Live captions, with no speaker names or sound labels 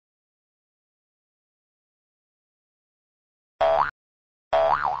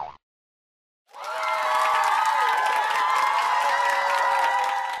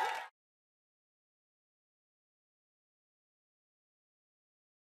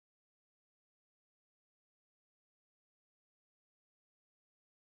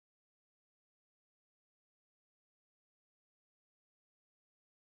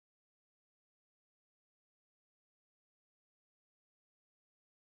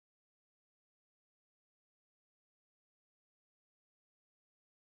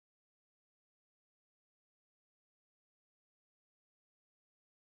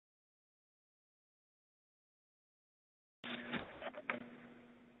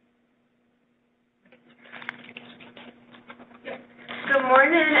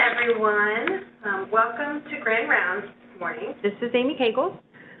morning, everyone. Welcome to Grand Rounds this morning. This is Amy Kegel.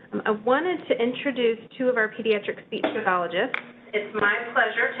 I wanted to introduce two of our pediatric speech pathologists. It's my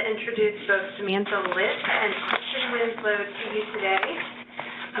pleasure to introduce both Samantha Litz and Kristin Winslow to you today.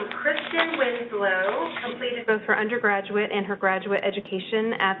 Kristin Winslow completed both her undergraduate and her graduate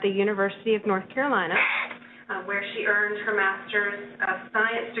education at the University of North Carolina, where she earned her Master's of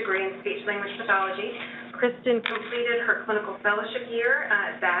Science degree in Speech-Language Pathology. Kristin completed her clinical fellowship year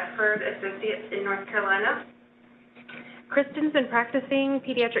at Badford Associates in North Carolina. Kristin's been practicing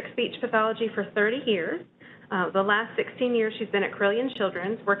pediatric speech pathology for 30 years. The last 16 years she's been at Carilion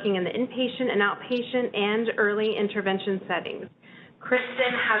Children's, working in the inpatient and outpatient and early intervention settings. Kristin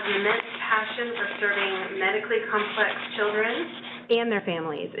has an immense passion for serving medically complex children and their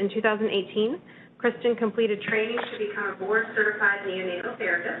families. In 2018, Kristin completed training to become a board-certified neonatal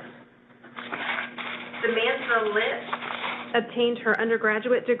therapist. Samantha Litz obtained her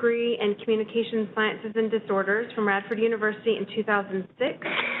undergraduate degree in Communication Sciences and Disorders from Radford University in 2006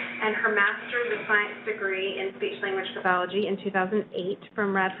 and her Master's of Science degree in Speech-Language Pathology in 2008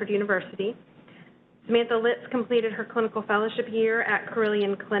 from Radford University. Samantha Litz completed her clinical fellowship year at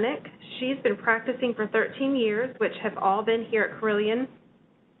Carilion Clinic. She's been practicing for 13 years, which have all been here at Carilion.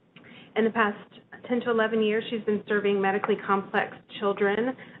 In the past 10 to 11 years, she's been serving medically complex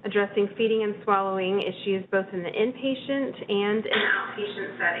children, addressing feeding and swallowing issues both in the inpatient and in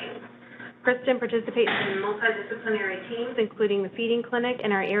outpatient settings. Kristin participates in multidisciplinary teams, including the feeding clinic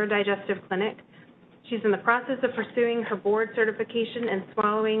and our aerodigestive clinic. She's in the process of pursuing her board certification in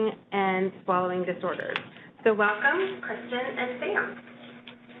swallowing and swallowing disorders. So welcome, Kristin and Sam.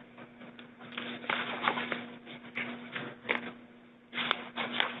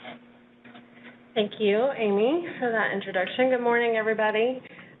 Thank you, Amy, for that introduction. Good morning, everybody.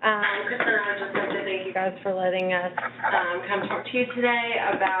 Kristin and I would just like to thank you guys for letting us come talk to you today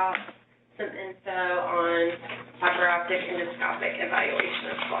about some info on fiberoptic endoscopic evaluation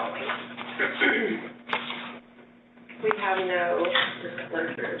of swallowing. We have no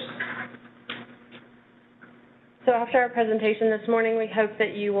disclosures. So after our presentation this morning, we hope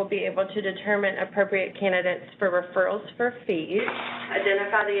that you will be able to determine appropriate candidates for referrals for fees,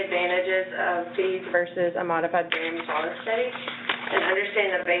 identify the advantages of fees versus a modified barium swallow study, and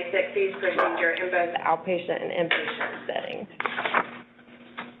understand the basic fees procedure in both outpatient and inpatient settings.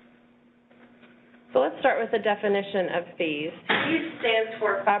 So let's start with the definition of fees. Fees stands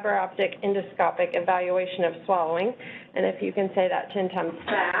for Fiberoptic Endoscopic Evaluation of Swallowing, and if you can say that 10 times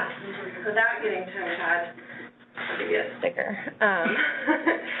fast without getting tongue-tied, I'll give you a sticker.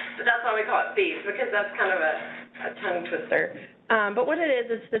 But that's why we call it fees, because that's kind of a tongue twister. But what it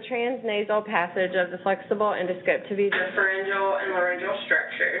is, it's the transnasal passage of the flexible endoscope to view the pharyngeal and laryngeal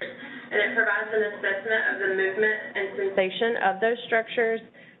structures. And it provides an assessment of the movement and sensation of those structures,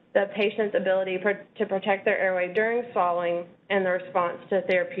 the patient's ability to protect their airway during swallowing, and the response to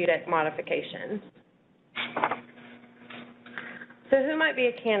therapeutic modifications. So who might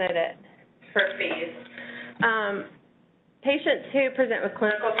be a candidate for fees? Patients who present with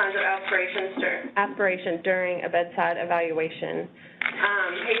clinical signs of aspiration during a bedside evaluation.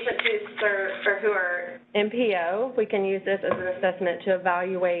 Patients who are NPO, we can use this as an assessment to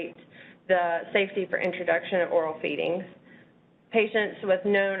evaluate the safety for introduction of oral feedings. Patients with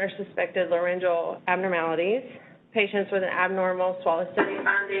known or suspected laryngeal abnormalities. Patients with an abnormal swallow study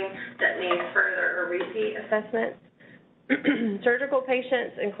finding that need further or repeat assessment. Surgical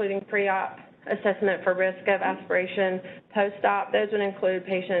patients, including pre-op assessment for risk of aspiration, post-op. Those would include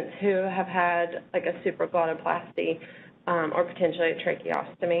patients who have had like a supraglottoplasty or potentially a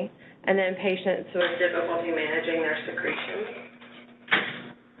tracheostomy, and then patients with difficulty managing their secretions.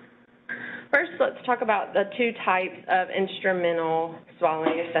 First, let's talk about the two types of instrumental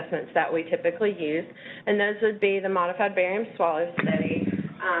swallowing assessments that we typically use, and those would be the Modified Barium Swallow Study,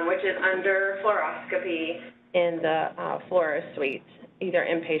 which is under fluoroscopy in the fluoro suite, either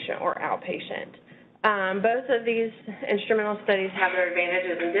inpatient or outpatient. Both of these instrumental studies have their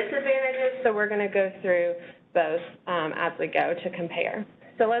advantages and disadvantages, so we're going to go through both as we go to compare.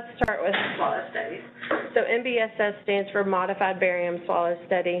 So let's start with swallow studies. So MBSS stands for Modified Barium Swallow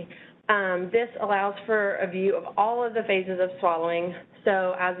Study. This allows for a view of all of the phases of swallowing.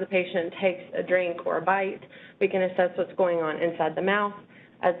 So as the patient takes a drink or a bite, we can assess what's going on inside the mouth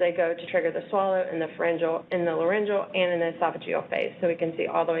as they go to trigger the swallow in the pharyngeal, in the laryngeal, and in the esophageal phase. So we can see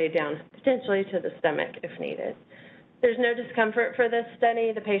all the way down, potentially to the stomach if needed. There's no discomfort for this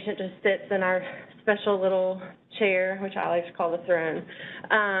study. The patient just sits in our special little chair, which I like to call the throne,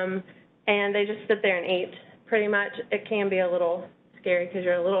 and they just sit there and eat pretty much. It can be a little scary because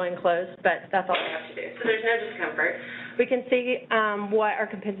you're a little enclosed, but that's all we have to do. So there's no discomfort. we can see what our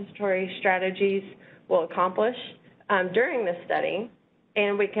compensatory strategies will accomplish during this study,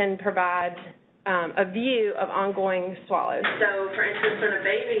 and we can provide a view of ongoing swallows. So, for instance, when a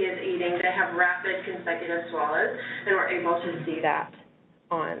baby is eating, they have rapid consecutive swallows, and we're able to see that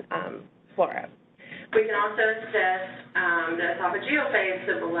on fluoro. We can also assess the esophageal phase,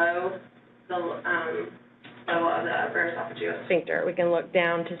 so below the level of the upper esophageal sphincter. We can look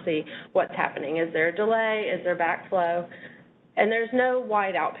down to see what's happening. Is there a delay? Is there backflow? And there's no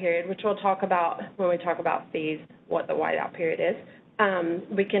whiteout period, which we'll talk about when we talk about fees, what the whiteout period is.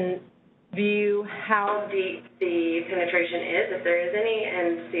 We can view how deep the penetration is, if there is any,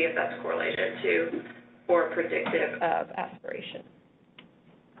 and see if that's correlated to or predictive of aspiration.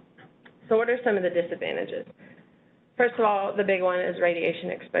 So what are some of the disadvantages? First of all, the big one is radiation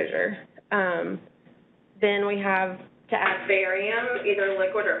exposure. Then we have to add barium, either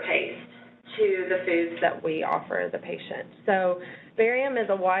liquid or paste, to the foods that we offer the patient. So barium is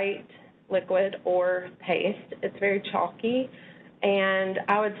a white liquid or paste. It's very chalky, and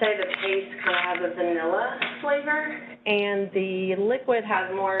I would say the paste kind of has a vanilla flavor, and the liquid has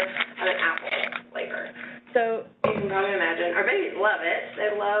more of an apple flavor. So you can probably imagine, our babies love it.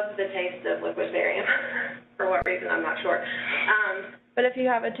 They love the taste of liquid barium. For what reason, I'm not sure. But if you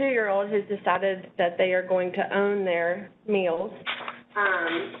have a 2-year-old who's decided that they are going to own their meals,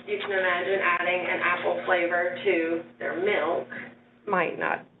 you can imagine adding an apple flavor to their milk might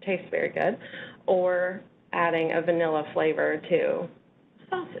not taste very good, or adding a vanilla flavor to a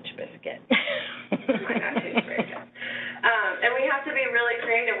sausage biscuit might not taste very good. And we have to be really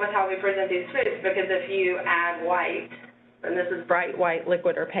creative with how we present these foods, because if you add white, and this is bright white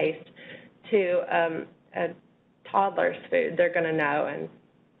liquid or paste, to a toddler's food, they're going to know and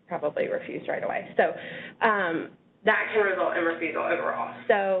probably refuse right away. So that can result in refusal overall.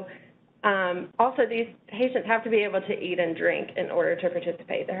 So also, these patients have to be able to eat and drink in order to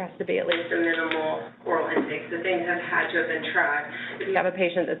participate. There has to be at least a minimal oral intake. So things have had to have been tried. If you have a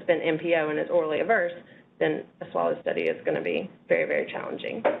patient that's been NPO and is orally averse, then a swallow study is going to be very, very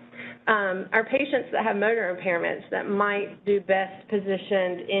challenging. Our patients that have motor impairments that might do best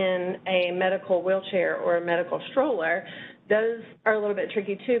positioned in a medical wheelchair or a medical stroller, those are a little bit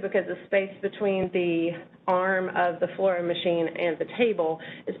tricky too, because the space between the arm of the fluoro machine and the table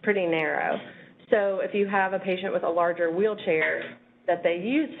is pretty narrow. So if you have a patient with a larger wheelchair that they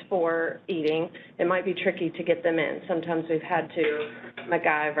use for eating, it might be tricky to get them in. Sometimes we've had to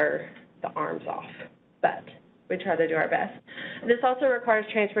MacGyver the arms off, but we try to do our best. This also requires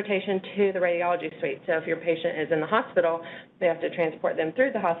transportation to the radiology suite. So if your patient is in the hospital, they have to transport them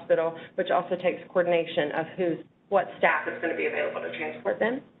through the hospital, which also takes coordination of what staff is going to be available to transport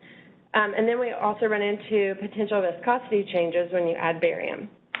them. And then we also run into potential viscosity changes when you add barium.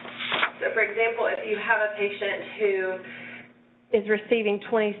 So for example, if you have a patient who is receiving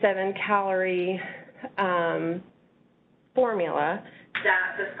 27-calorie formula,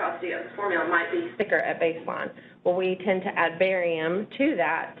 that viscosity of the formula might be thicker at baseline. Well, we tend to add barium to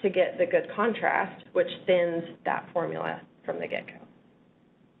that to get the good contrast, which thins that formula from the get-go.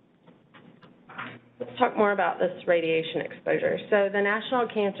 Let's talk more about this radiation exposure. So the National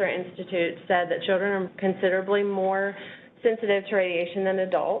Cancer Institute said that children are considerably more sensitive to radiation than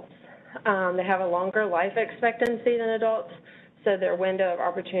adults. They have a longer life expectancy than adults, so their window of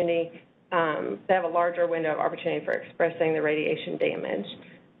opportunity, they have a larger window of opportunity for expressing the radiation damage.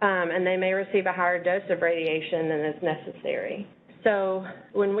 And they may receive a higher dose of radiation than is necessary. So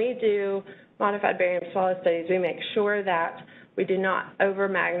when we do modified barium swallow studies, we make sure that we do not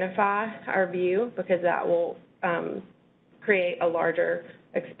over-magnify our view, because that will create a larger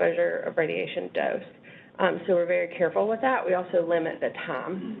exposure of radiation dose. So we're very careful with that. We also limit the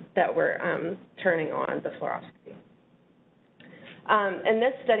time that we're turning on the fluoroscopy. In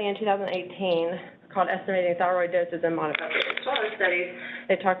this study in 2018, called Estimating Thyroid Doses in Modified Barium Swallow Studies,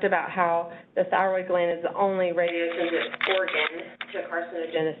 they talked about how the thyroid gland is the only radiation organ to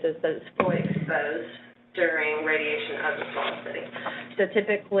carcinogenesis that is fully exposed during radiation of the swallow study. So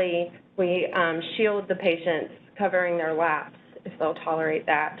typically, we shield the patients, covering their laps if they'll tolerate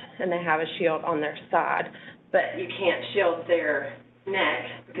that, and they have a shield on their side, but you can't shield their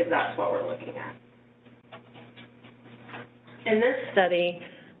neck because that's what we're looking at. In this study,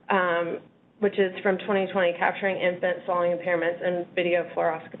 which is from 2020, Capturing Infant Swallowing Impairments and Video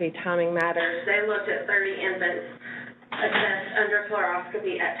Fluoroscopy Timing Matters, they looked at 30 infants assessed under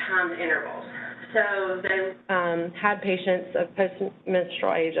fluoroscopy at timed intervals. So they had patients of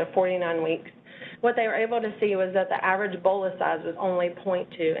post-menstrual age of 49 weeks. What they were able to see was that the average bolus size was only 0.2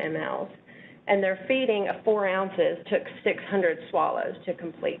 mLs, and their feeding of 4 ounces took 600 swallows to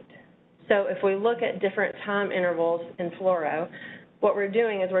complete. So if we look at different time intervals in fluoro, what we're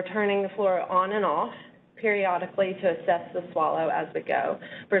doing is we're turning the fluoro on and off periodically to assess the swallow as we go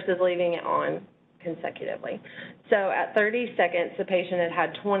versus leaving it on consecutively. So at 30 seconds, the patient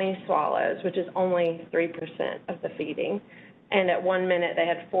had 20 swallows, which is only 3% of the feeding. And at 1 minute, they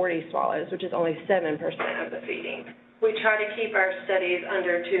had 40 swallows, which is only 7% of the feeding. We try to keep our studies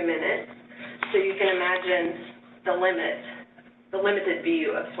under 2 minutes, so you can imagine the limited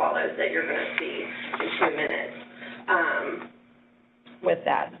view of swallows that you're going to see in 2 minutes with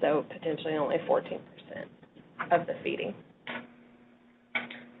that, so potentially only 14% of the feeding.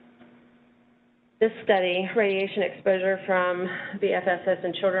 This study, radiation exposure from BFSS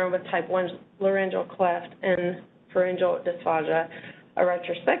in children with type 1 laryngeal cleft and pharyngeal dysphagia, a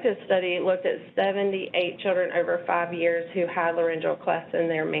retrospective study looked at 78 children over 5 years who had laryngeal clefts in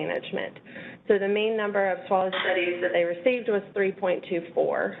their management. So the mean number of swallow studies that they received was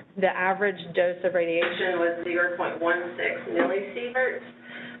 3.24. The average dose of radiation was 0.16 millisieverts.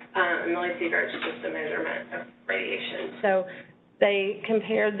 Millisieverts is just a measurement of radiation. So they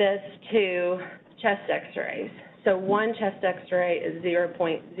compared this to chest x-rays. So one chest x-ray is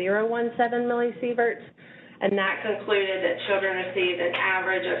 0.017 millisieverts, and that concluded that children received an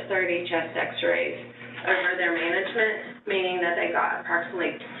average of 30 chest x-rays over their management, meaning that they got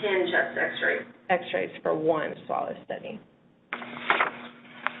approximately 10 chest x-rays for one swallow study.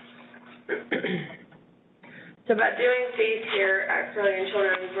 So by doing FEES here at Carilion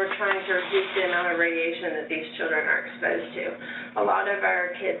Children's, we're trying to reduce the amount of radiation that these children are exposed to. A lot of our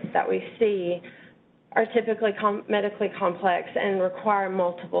kids that we see are typically medically complex and require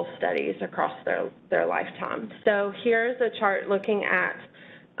multiple studies across their lifetime. So here's a chart looking at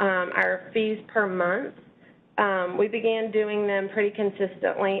our FEES per month. We began doing them pretty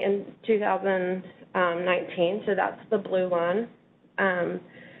consistently in 2019, so that's the blue line.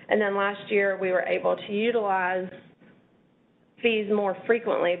 And then last year we were able to utilize FEES more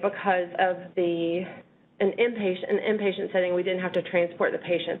frequently because of an inpatient setting, we didn't have to transport the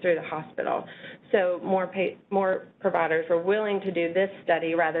patient through the hospital. So more providers were willing to do this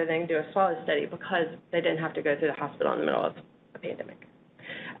study rather than do a swallow study because they didn't have to go through the hospital in the middle of a pandemic.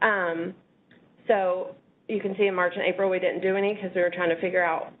 So you can see in March and April we didn't do any because we were trying to figure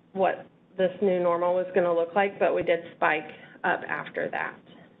out what this new normal was going to look like, but we did spike up after that.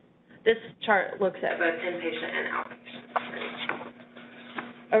 This chart looks at both inpatient and outpatient.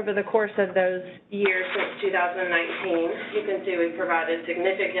 Over the course of those years since 2019, you can see we provided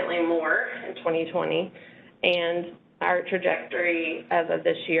significantly more in 2020, and our trajectory as of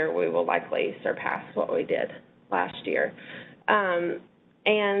this year, we will likely surpass what we did last year.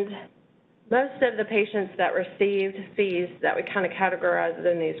 And most of the patients that received FEES that we kind of categorized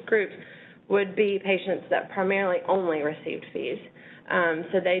in these groups would be patients that primarily only received FEES.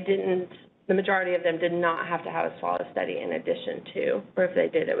 So the majority of them did not have to have a swallow study in addition to, or if they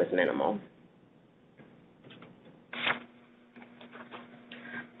did, it was minimal.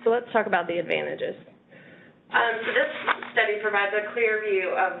 So let's talk about the advantages. So this study provides a clear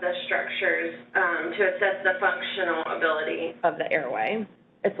view of the structures to assess the functional ability of the airway.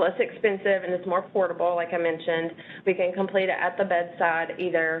 It's less expensive and it's more portable, like I mentioned. We can complete it at the bedside,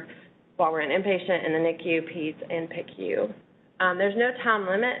 either while we're in inpatient, in the NICU, PEDS, and PICU. There's no time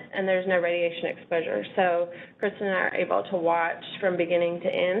limit and there's no radiation exposure. So Kristin and I are able to watch from beginning to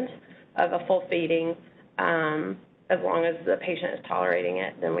end of a full feeding. As long as the patient is tolerating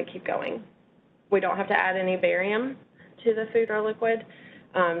it, then we keep going. We don't have to add any barium to the food or liquid,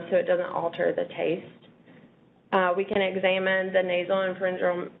 so it doesn't alter the taste. We can examine the nasal and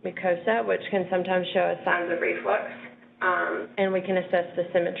pharyngeal mucosa, which can sometimes show us signs of reflux, and we can assess the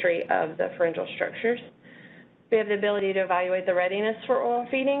symmetry of the pharyngeal structures. We have the ability to evaluate the readiness for oral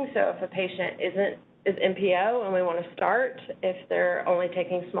feeding, so if a patient is NPO and we want to start, if they're only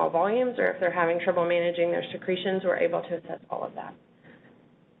taking small volumes or if they're having trouble managing their secretions, we're able to assess all of that.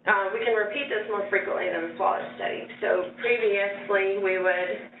 We can repeat this more frequently than the swallow study. So previously,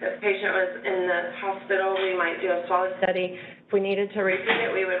 if a patient was in the hospital, we might do a swallow study. If we needed to repeat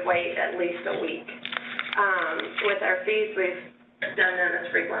it, we would wait at least a week. With our FEES, we've done them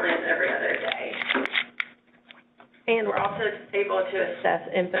as frequently as every other day. And we're also able to assess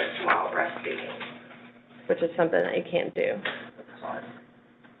infants while breastfeeding, which is something that you can't do with the swallow.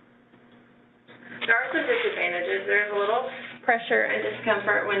 There are some disadvantages. There's a little pressure and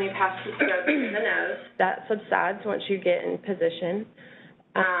discomfort when you pass the scope through the nose. That subsides once you get in position.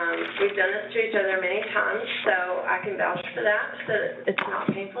 We've done this to each other many times, so I can vouch for that it's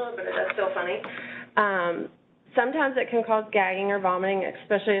not painful, but it is still funny. Sometimes it can cause gagging or vomiting,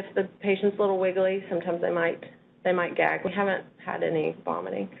 especially if the patient's a little wiggly. Sometimes they might they might gag. We haven't had any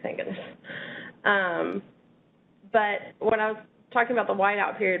vomiting, thank goodness. But what I was talking about the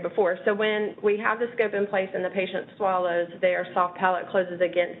whiteout period before, so when we have the scope in place and the patient swallows, their soft palate closes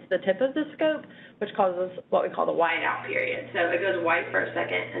against the tip of the scope, which causes what we call the whiteout period. So it goes white for a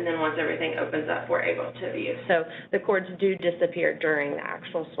second, and then once everything opens up, we're able to view. So the cords do disappear during the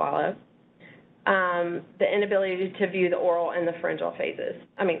actual swallow. The inability to view the oral and the pharyngeal phases,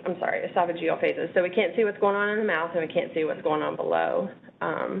 esophageal phases. So we can't see what's going on in the mouth, and we can't see what's going on below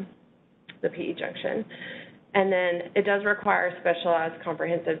the PE junction. And then it does require specialized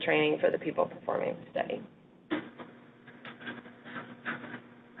comprehensive training for the people performing the study. All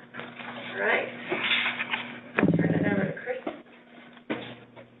right. Turn it over to Kristin.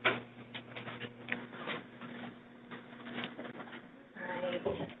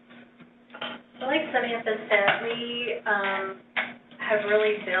 So like Samantha said, we have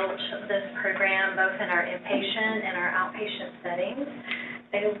really built this program both in our inpatient and our outpatient settings.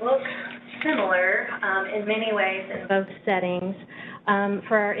 They look similar in many ways in both settings.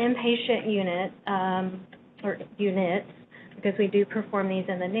 For our inpatient units, because we do perform these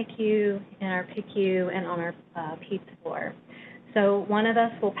in the NICU, in our PICU, and on our PEDS floor. So one of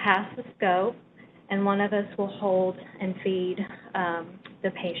us will pass the scope, and one of us will hold and feed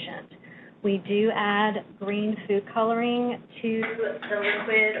the patient. We do add green food coloring to the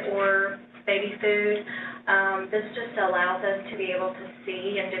liquid or baby food. This just allows us to be able to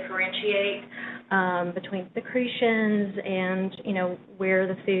see and differentiate between secretions and, where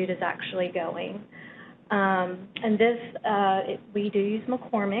the food is actually going. And this, we do use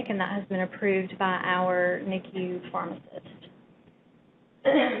McCormick, and that has been approved by our NICU pharmacist.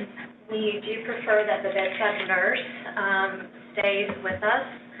 We do prefer that the bedside nurse stays with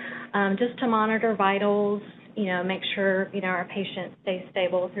us just to monitor vitals, make sure, our patient stays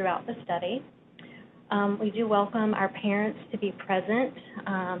stable throughout the study. We do welcome our parents to be present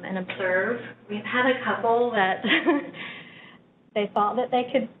and observe. We've had a couple that they thought that they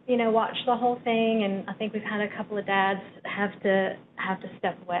could, watch the whole thing, and I think we've had a couple of dads have to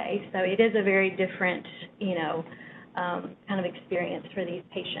step away. So it is a very different, kind of experience for these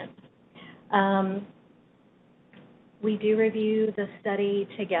patients. We do review the study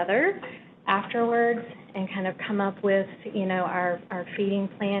together afterwards and kind of come up with, our feeding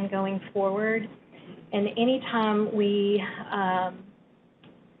plan going forward. And anytime we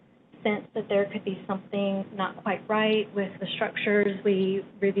sense that there could be something not quite right with the structures, we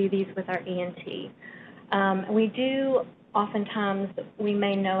review these with our ENT. We do, oftentimes, we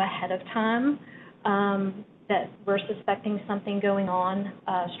may know ahead of time that we're suspecting something going on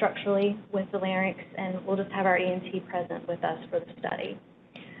structurally with the larynx, and we'll just have our ENT present with us for the study.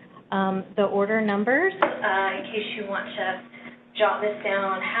 The order numbers, in case you want to jot this down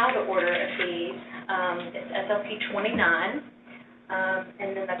on how to order a feed, it's SLP 29,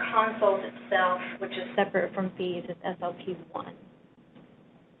 and then the consult itself, which is separate from feeds, is SLP 1.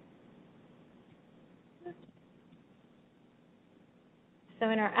 So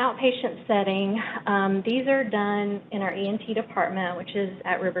in our outpatient setting, these are done in our ENT department, which is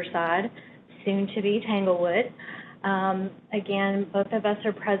at Riverside, soon to be Tanglewood. Again, both of us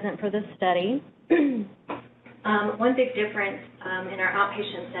are present for the study. One big difference in our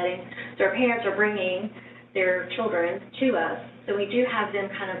outpatient setting, so our parents are bringing their children to us, so we do have them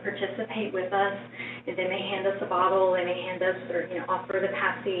kind of participate with us, and they may hand us a bottle, they may hand us or offer the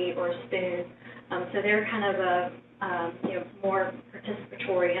passy or a spoon. So they're kind of more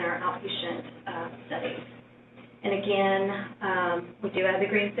participatory in our outpatient studies. And again, we do have the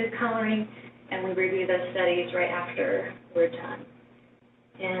green food coloring, and we review those studies right after we're done.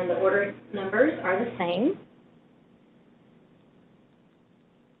 And the order numbers are the same.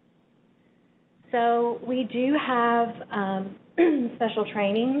 So we do have special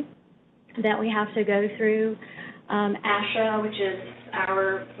training that we have to go through. ASHA, which is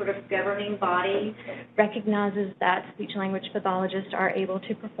our sort of governing body, recognizes that speech-language pathologists are able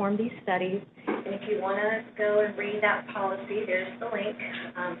to perform these studies. And if you want to go and read that policy, there's the link.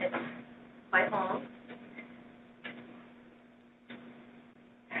 It's quite long.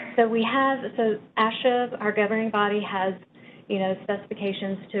 So ASHA, our governing body, has,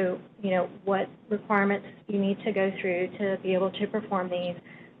 specifications to, what requirements you need to go through to be able to perform these.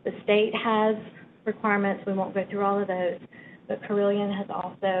 The state has requirements. We won't go through all of those. But Carilion has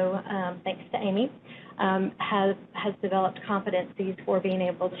also, thanks to Amy, has developed competencies for being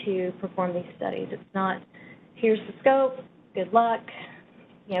able to perform these studies. It's not, here's the scope, good luck,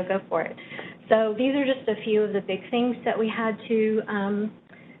 go for it. So these are just a few of the big things that we had to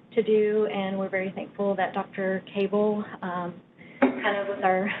do, and we're very thankful that Dr. Cable kind of was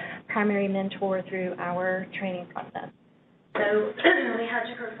our primary mentor through our training process. So we had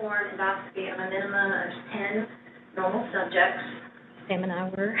to perform endoscopy on a minimum of 10 normal subjects. Sam and I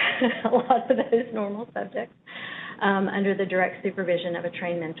were a lot of those normal subjects under the direct supervision of a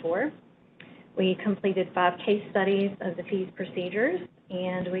trained mentor. We completed 5 case studies of the FEES procedures,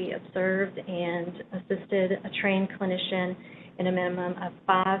 and we observed and assisted a trained clinician in a minimum of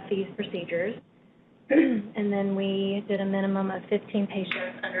 5 FEES procedures. And then we did a minimum of 15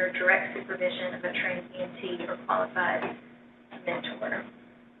 patients under direct supervision of a trained ENT or qualified mentor.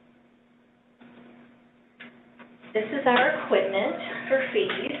 This is our equipment for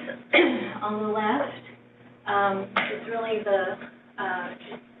FEES. On the left is really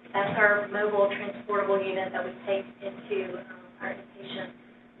that's our mobile transportable unit that we take into our inpatient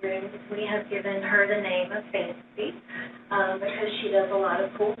rooms. We have given her the name of Fancy because she does a lot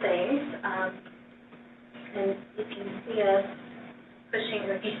of cool things. And if you see us pushing,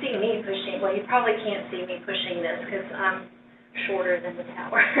 or if you see me pushing, well, you probably can't see me pushing this because I'm shorter than the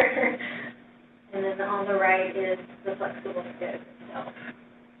tower. And then on the right is the flexible scope itself.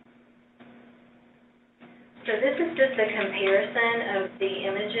 So this is just a comparison of the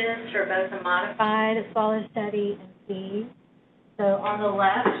images for both the modified swallow study and FEES. So on the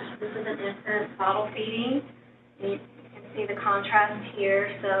left, this is an infant bottle feeding. You can see the contrast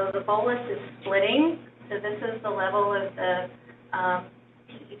here. So the bolus is splitting. So this is the level of the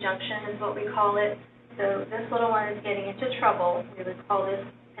PE junction is what we call it. So this little one is getting into trouble. We would call this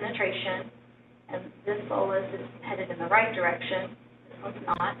penetration. And this bolus is headed in the right direction. This one's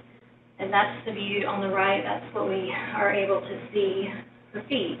not. And that's the view on the right. That's what we are able to see for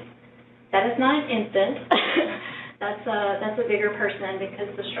FEES. That is not an infant. That's a bigger person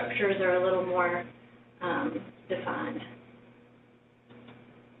because the structures are a little more defined.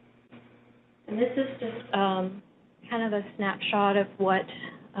 And this is just kind of a snapshot of what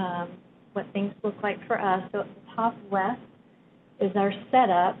things look like for us. So at the top left is our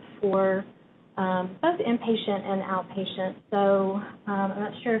setup for both inpatient and outpatient. So I'm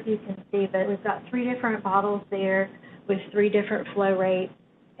not sure if you can see, but we've got 3 different bottles there with 3 different flow rates,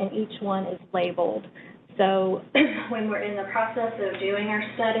 and each one is labeled. So when we're in the process of doing our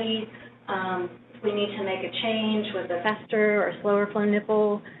study, if we need to make a change with a faster or slower flow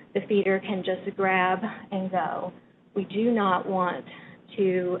nipple, the feeder can just grab and go. We do not want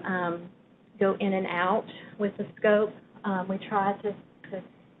to go in and out with the scope. We try to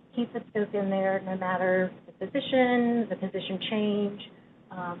keep the scope in there no matter the position change,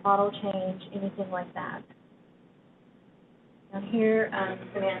 bottle change, anything like that. Now here,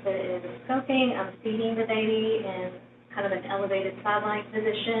 Samantha is scoping. I'm feeding the baby in kind of an elevated sideline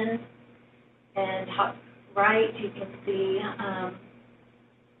position. And top right, you can see,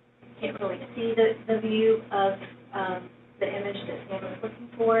 can't really see the view of the image that Sam was looking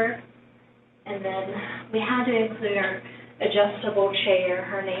for. And then we had to include our adjustable chair.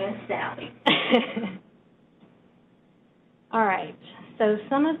 Her name is Sally. All right, so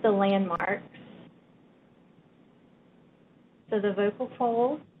some of the landmarks. So the vocal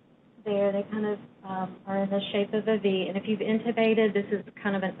folds there, they kind of are in the shape of a V. And if you've intubated, this is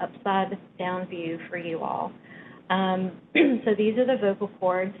kind of an upside down view for you all. So these are the vocal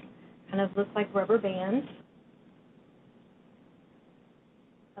cords, kind of look like rubber bands.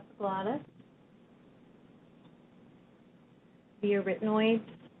 Epiglottis. The arytenoids.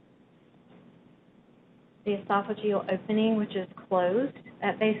 The esophageal opening, which is closed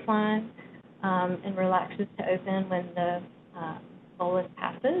at baseline and relaxes to open when the bolus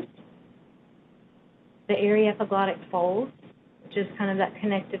passes. The aryepiglottic folds, which is kind of that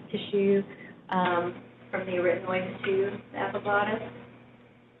connective tissue from the arytenoids to the epiglottis.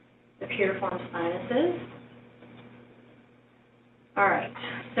 The piriform sinuses. All right,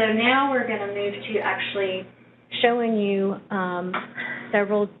 so now we're going to move to actually showing you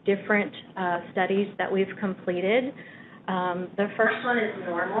several different studies that we've completed. The first one is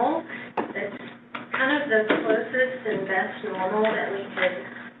normal. It's kind of the closest and best normal that we could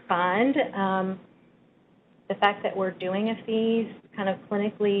find. The fact that we're doing a FEES, kind of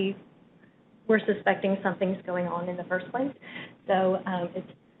clinically, we're suspecting something's going on in the first place. So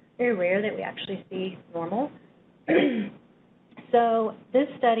it's very rare that we actually see normal. So this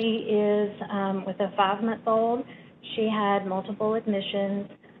study is with a 5-month-old. She had multiple admissions,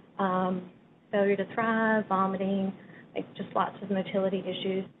 failure to thrive, vomiting, like just lots of motility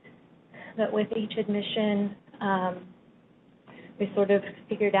issues. But with each admission, we sort of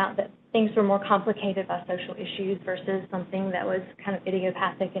figured out that things were more complicated by social issues versus something that was kind of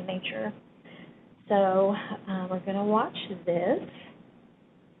idiopathic in nature. So we're going to watch this.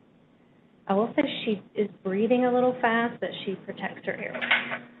 I will say she is breathing a little fast, but she protects her airway.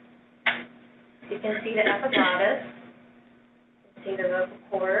 You can see the epiglottis, you can see the vocal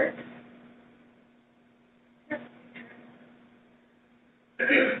cords.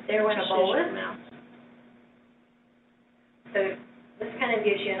 There went a bolus. So this kind of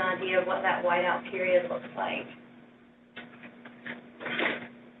gives you an idea of what that whiteout period looks like.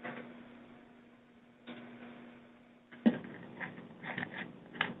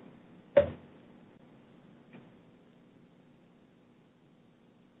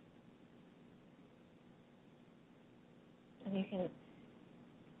 And you can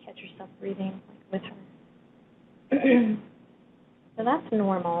catch yourself breathing with her. So that's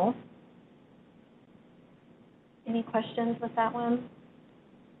normal. Any questions with that one?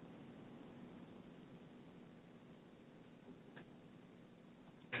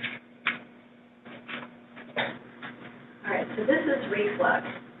 All right, so this is reflux.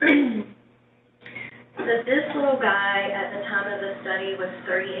 So this little guy at the time of the study was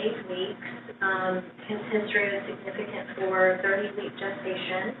 38 weeks. His history was significant for 30-week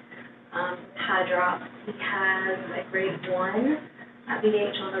gestation. High drops. He has a grade 1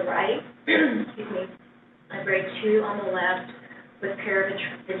 VDH on the right, excuse me, a grade 2 on the left with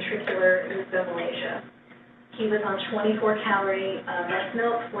paraventricular leukomalacia. He was on 24-calorie breast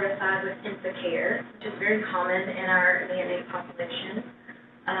milk fortified with Infocare, which is very common in our neonate population.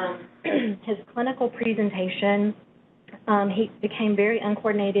 His clinical presentation, he became very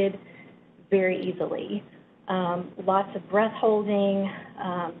uncoordinated very easily. Lots of breath holding,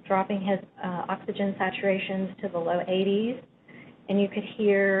 dropping his oxygen saturations to the low 80s. And you could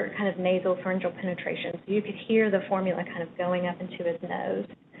hear kind of nasal pharyngeal penetration. So you could hear the formula kind of going up into his nose.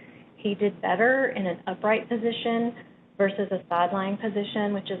 He did better in an upright position versus a sideline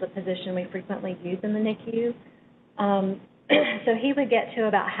position, which is a position we frequently use in the NICU. So he would get to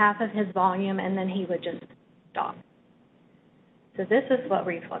about half of his volume, and then he would just stop. So this is what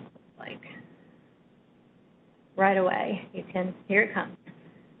reflux looks like. Right away, you can, here it comes.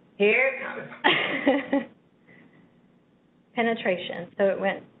 Here it comes. Penetration, so it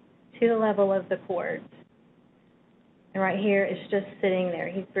went to the level of the cords. And right here, it's just sitting there.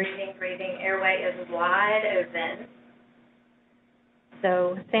 He's breathing, airway is wide open.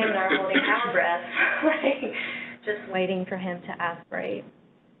 So Sam and I are holding our breath, like, just waiting for him to aspirate.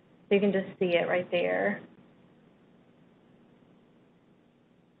 So you can just see it right there.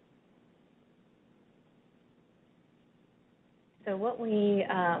 So what we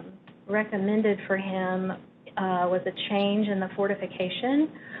recommended for him was a change in the fortification.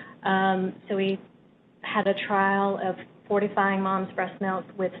 So we had a trial of fortifying mom's breast milk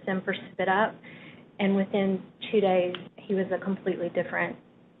with Semper Spit Up, and within 2 days, he was a completely different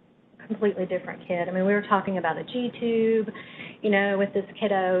kid. I mean, we were talking about a G-tube, you know, with this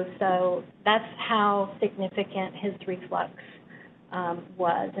kiddo, so that's how significant his reflux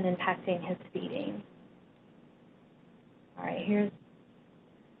was in impacting his feeding. All right, here's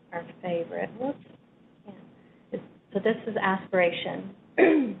our favorite. Whoops. Yeah. So this is aspiration.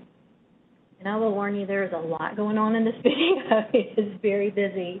 And I will warn you, there is a lot going on in this video. It is very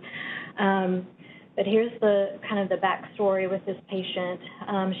busy. But here's the kind of the backstory with this patient.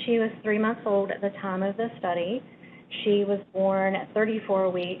 She was 3 months old at the time of the study. She was born at 34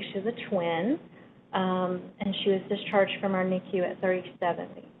 weeks. She was a twin, and she was discharged from our NICU at 37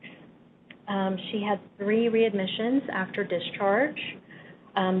 weeks. She had 3 readmissions after discharge.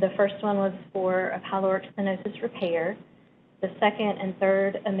 The first one was for a pyloric stenosis repair. The second and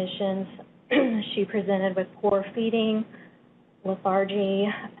third admissions, she presented with poor feeding, lethargy,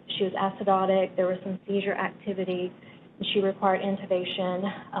 she was acidotic, there was some seizure activity, and she required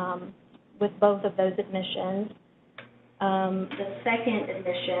intubation with both of those admissions. The second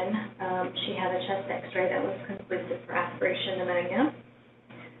admission, she had a chest x-ray that was conclusive for aspiration pneumonia.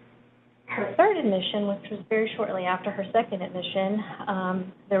 Her third admission, which was very shortly after her second admission,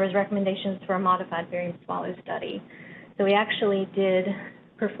 there was recommendations for a Modified Barium Swallow Study. So we actually did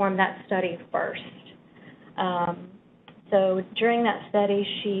perform that study first. So during that study,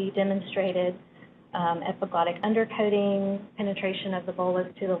 she demonstrated epiglottic undercoating, penetration of the bolus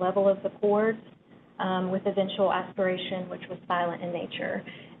to the level of the cords, with eventual aspiration, which was silent in nature.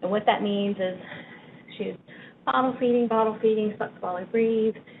 And what that means is she was bottle feeding, suck, swallow,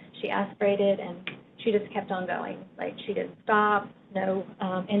 breathe. She aspirated, and she just kept on going. Like, she didn't stop, no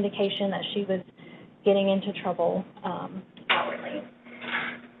indication that she was getting into trouble outwardly.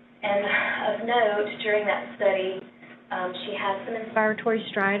 And of note, during that study, she had some inspiratory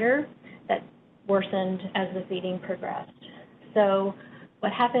stridor that worsened as the feeding progressed. So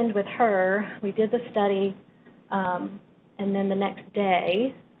what happened with her, we did the study, and then the next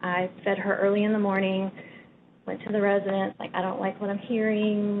day, I fed her early in the morning, went to the residents, like, I don't like what I'm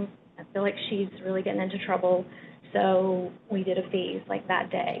hearing, feel like she's really getting into trouble, so we did a fees like that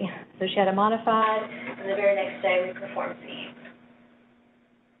day. So she had a modified, and the very next day we performed fees.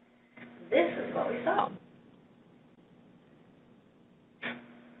 This is what we saw.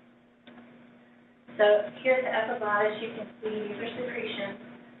 So here at the epiglottis, you can see these are secretions.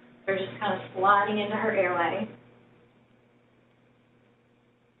 They're just kind of sliding into her airway.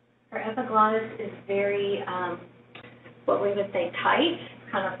 Her epiglottis is very, what we would say, tight,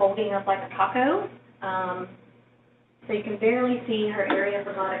 kind of folding up like a taco. So you can barely see her area of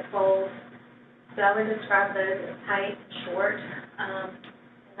epiglottic folds. So I would describe those as tight and short. And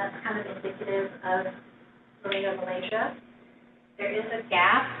that's kind of indicative of laryngomalacia. There is a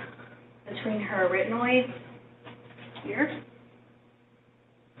gap between her arytenoids here.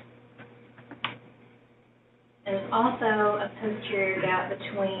 There's also a posterior gap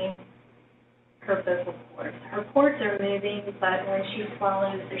between her vocal cords. Her cords are moving, but when she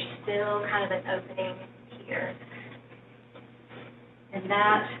swallows, there's still kind of an opening here. And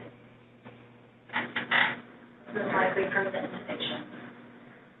that is likely from the intubation.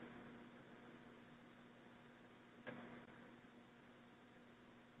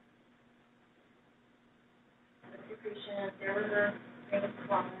 The secretion, there was a green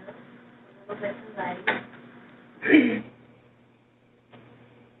swallow, a little bit delayed.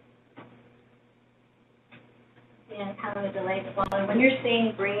 And kind of a delayed swallow. When you're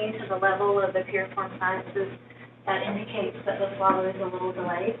seeing green to the level of the piriform sinuses, that indicates that the swallow is a little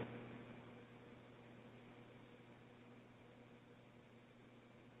delayed.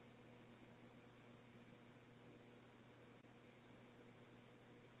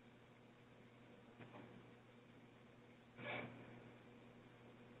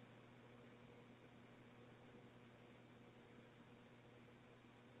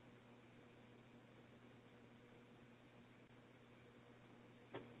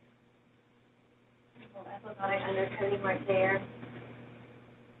 Epiglottic undercoating right there.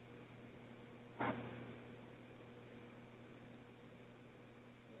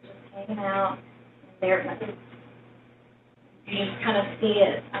 Just hanging out, and there you just kind of see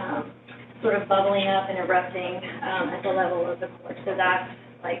it sort of bubbling up and erupting at the level of the cord. So that's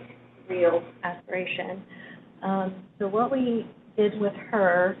like real aspiration. So what we did with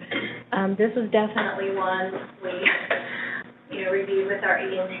her, this was definitely one we reviewed with our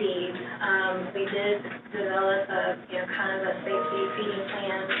ENTs. We did develop a, kind of a safety feeding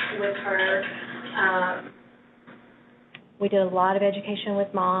plan with her. We did a lot of education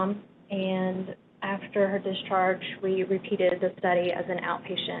with mom, and after her discharge, we repeated the study as an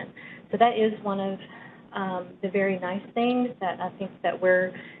outpatient. So that is one of the very nice things that I think that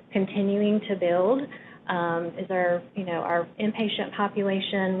we're continuing to build, is our, our inpatient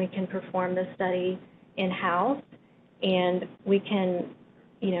population. We can perform the study in-house, and we can,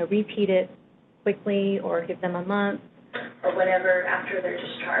 repeat it quickly or give them a month or whatever after their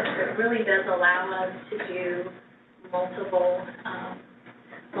discharge. So it really does allow us to do multiple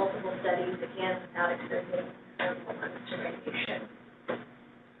studies, again, without exposing multiple months to radiation.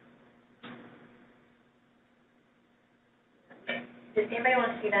 Does anybody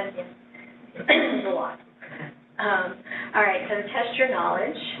want to see that again? It's a lot. All right, so test your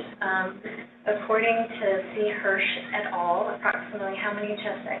knowledge. According to C. Hirsch et al., approximately how many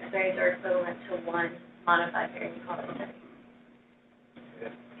chest x-rays are equivalent to one modified barium swallow study?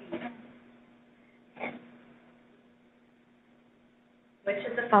 10. Which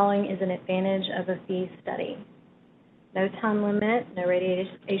of the following is an advantage of a fee study? No time limit, no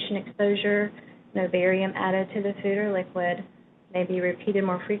radiation exposure, no barium added to the food or liquid, may be repeated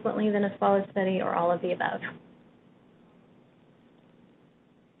more frequently than a swallow study, or all of the above.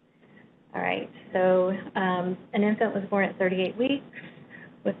 All right, so an infant was born at 38 weeks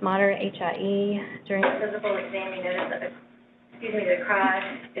with moderate HIE. During the physical exam, you notice that the cry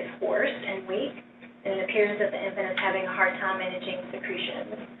is hoarse and weak, and it appears that the infant is having a hard time managing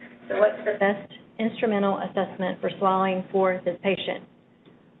secretions. So what's the best instrumental assessment for swallowing for this patient?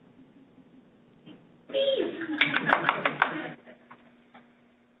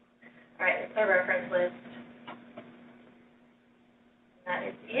 All right, this is our reference list. That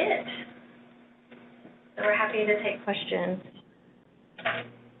is it. So we're happy to take questions.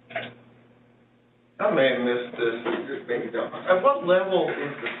 I may have missed this, maybe don't. At what level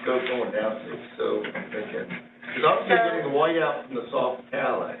is the scope going down to? So I'm thinking, because obviously you're getting the white out from the soft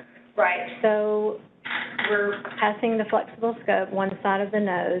cali. Right. So we're passing the flexible scope one side of the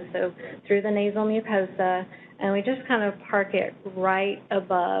nose, so through the nasal mucosa, and we just kind of park it right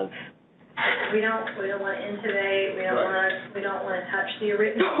above We don't want to intubate, we don't want to touch the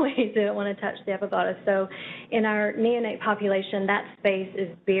arytenoids, we don't want to touch the epiglottis. So in our neonate population, that space is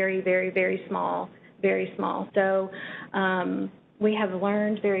very, very, very small, very small. So we have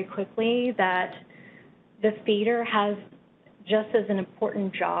learned very quickly that the feeder has just as an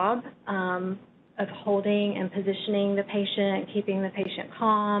important job of holding and positioning the patient, keeping the patient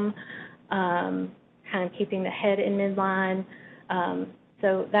calm, kind of keeping the head in midline.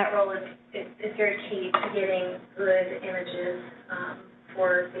 So that role is very key to getting good images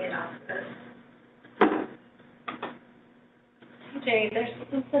for the endoscopist. Jay, there's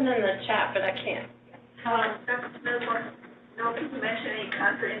something in the chat, but I can't. Dr. Smith, no, can you mention any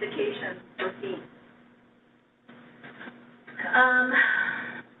contraindications for feet?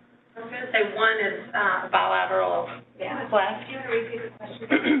 I was going to say one is bilateral cleft. Do you want to repeat the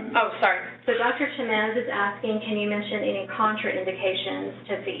question? Oh, sorry. So Dr. Chemez is asking, can you mention any contraindications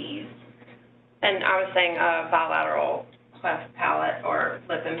to fees? And I was saying bilateral cleft palate or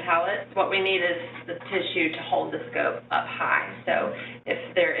lip and palate. What we need is the tissue to hold the scope up high. So if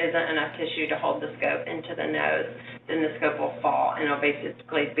there isn't enough tissue to hold the scope into the nose, then the scope will fall and it'll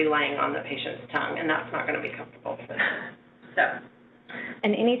basically be laying on the patient's tongue, and that's not going to be comfortable for them. So.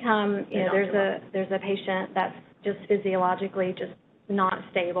 And anytime there's a patient that's just physiologically just not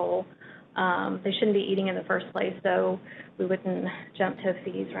stable, they shouldn't be eating in the first place, so we wouldn't jump to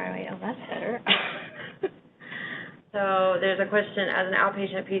fees right away. Oh, that's better. So there's a question, as an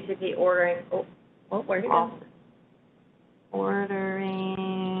outpatient PCP ordering, where did it go?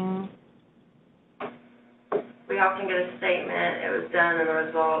 Ordering. We often get a statement, it was done and the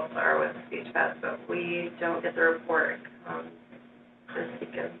results are with the speech path, but we don't get the report. Just you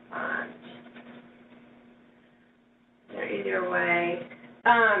can find. Either way.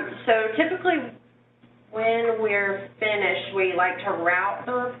 So typically when we're finished, we like to route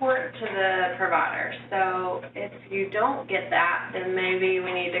the report to the provider. So if you don't get that, then maybe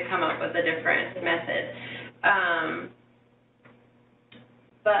we need to come up with a different method.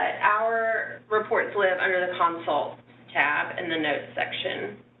 But our reports live under the consult tab in the notes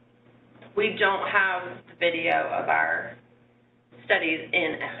section. We don't have the video of our studies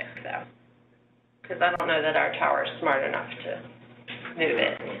in Epic, though, because I don't know that our tower is smart enough to move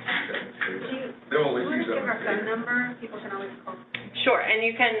it. They only use Give our phone number, people can always call. Sure, and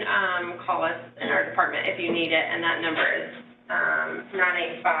you can call us in our department if you need it, and that number is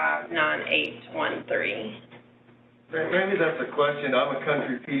 985-9813. Maybe that's a question. I'm a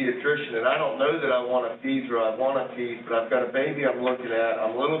country pediatrician, and I don't know that I want a fees or I want a fees, but I've got a baby I'm looking at.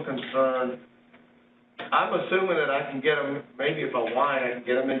 I'm a little concerned. I'm assuming that I can get them, maybe if I whine, I can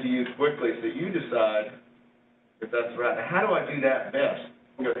get them into use quickly, so you decide if that's right. Now, how do I do that best?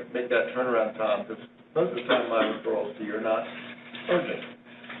 I'm going to make that turnaround time, because most of the time my referrals to you are not urgent.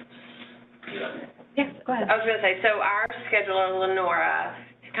 Yeah, go ahead. I was going to say, so our scheduler, Lenora,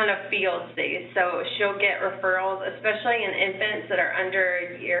 kind of fields these, so she'll get referrals, especially in infants that are under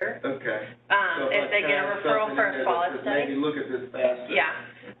a year. Okay. If they get a referral for a swallow study. Maybe look at this faster. Yeah.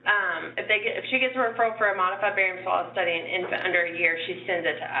 If she gets a referral for a modified barium swallow study in an infant under a year, she sends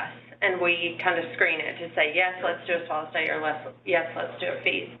it to us, and we kind of screen it to say, yes, let's do a swallow study, or yes, let's do a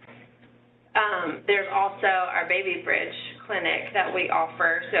feed. There's also our Baby Bridge clinic that we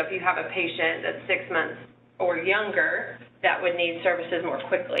offer, so if you have a patient that's 6 months or younger that would need services more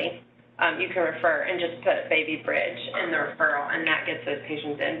quickly, you can refer and just put Baby Bridge in the referral, and that gets those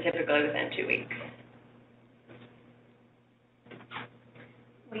patients in typically within 2 weeks.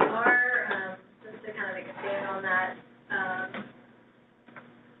 We are, just to kind of expand on that,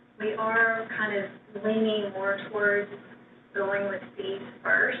 we are kind of leaning more towards going with feeds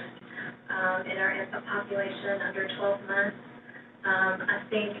first in our infant population under 12 months. I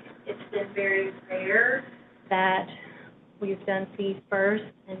think it's been very rare that we've done feeds first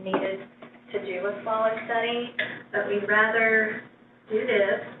and needed to do a swallow study, but we'd rather do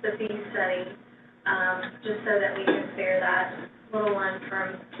this, the feed study, just so that we can spare that little one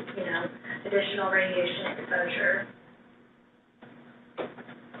from, additional radiation exposure.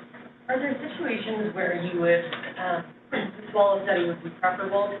 Are there situations where you would, the swallow study would be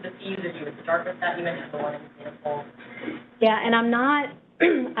preferable to the fees if you would start with that? You mentioned the one example. Yeah, and I'm not,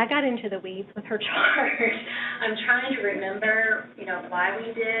 I got into the weeds with her chart. I'm trying to remember, why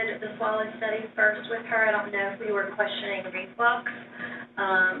we did the swallow study first with her. I don't know if we were questioning reflux.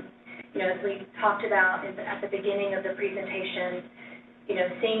 As we talked about at the beginning of the presentation,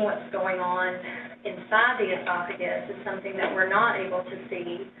 seeing what's going on inside the esophagus is something that we're not able to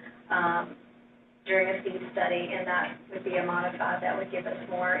see during a feed study, and that would be a modified that would give us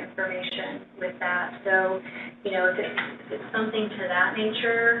more information with that. So, you know, if it's something to that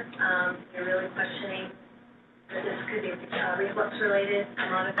nature, you're really questioning that this could be reflux related, a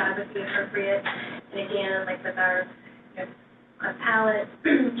modified would be appropriate. And again, like with our palate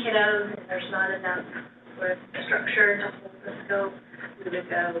kiddos, if there's not enough sort of structure to hold the scope, we would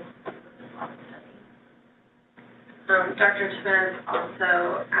go with the swallow study. Dr. Smith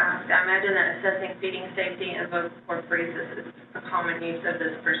also asked, I imagine that assessing feeding safety and vocal cord paresis is a common use of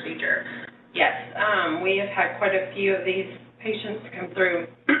this procedure. Yes, we have had quite a few of these patients come through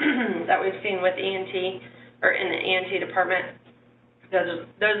that we've seen with ENT or in the ENT department. Those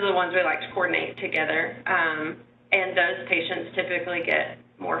are the ones we like to coordinate together. And those patients typically get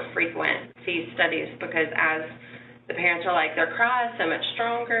more frequent feed studies because as the parents are like, their cry is so much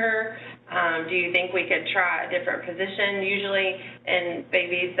stronger. Do you think we could try a different position? Usually in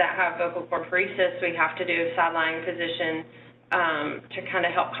babies that have vocal cord paresis, we have to do a sideline position to kind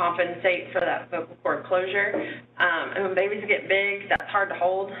of help compensate for that vocal cord closure. And when babies get big, that's hard to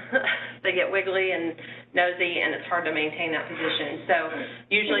hold. They get wiggly and nosy, and it's hard to maintain that position. So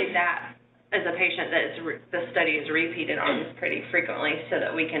usually that is a patient that the study is repeated on pretty frequently so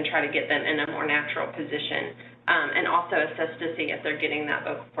that we can try to get them in a more natural position and also assess to see if they're getting that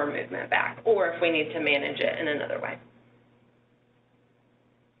vocal cord movement back or if we need to manage it in another way.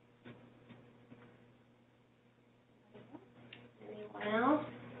 Anyone else?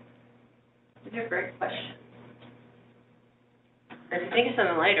 These are great questions. If you think of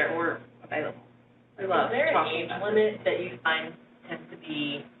something later, we're available. We love talking. Is there an age limit that you find tends to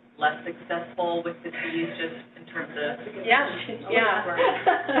be less successful with the fees, just in terms of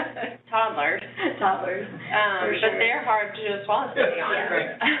toddlers. But they're hard to swallow, to be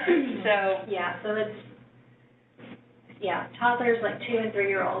honest. So it's toddlers like 2 and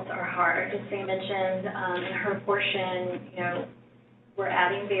 3-year-olds are hard. As Sam mentioned, in her portion, you know, we're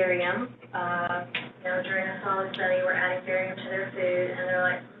adding barium. You know, during a swallow study, we're adding barium to their food, and they're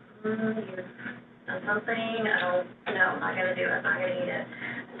like, you've done something. I'm not going to do it. I'm not going to eat it.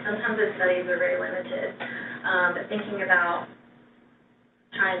 Sometimes those studies are very limited, but thinking about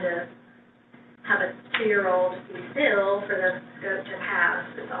trying to have a 2-year-old be still for the scope to pass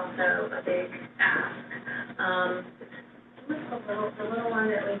is also a big ask. The little one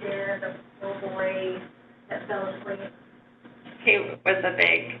that we did, the little boy that fell asleep. He was a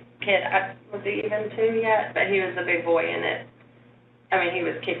big kid. Was he even 2 yet? But he was a big boy in it. I mean, he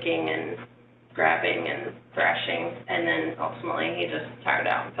was kicking and grabbing and thrashing, and then ultimately he just tired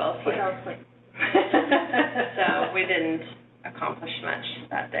out and fell asleep. So we didn't accomplish much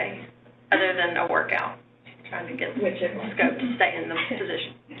that day, other than a workout, trying to get the scope to stay in the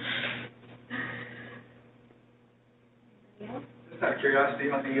position. Just out of curiosity,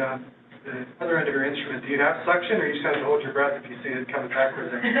 on the other end of your instrument, do you have suction, or you just have to hold your breath if you see it coming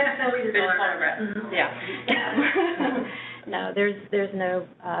backwards? We just hold our breath. Mm-hmm. Yeah. No, there's no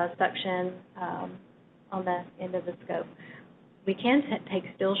suction on the end of the scope. We can take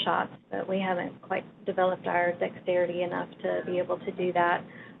still shots, but we haven't quite developed our dexterity enough to be able to do that.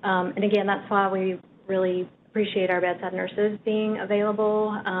 And again, that's why we really appreciate our bedside nurses being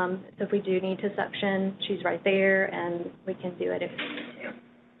available. So if we do need to suction, she's right there, and we can do it if we need to.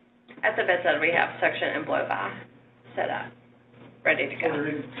 At the bedside, we have suction and blow by set up, ready to go.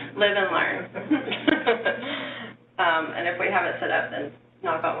 Live and learn. And if we have it set up, then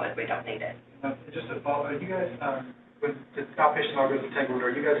knock on wood, we don't need it. Just a follow, are you guys, when the outpatient all goes to Tanglewood, are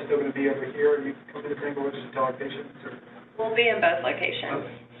you guys still going to be over here? Are you coming to Tanglewood just to tell our patients? Or? We'll be in both locations.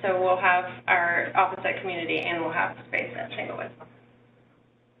 Okay. So we'll have our office at community, and we'll have space at Tanglewood.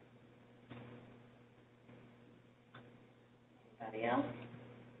 Anybody else?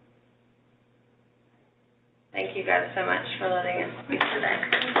 Thank you guys so much for letting us speak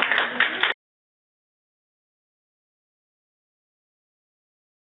today.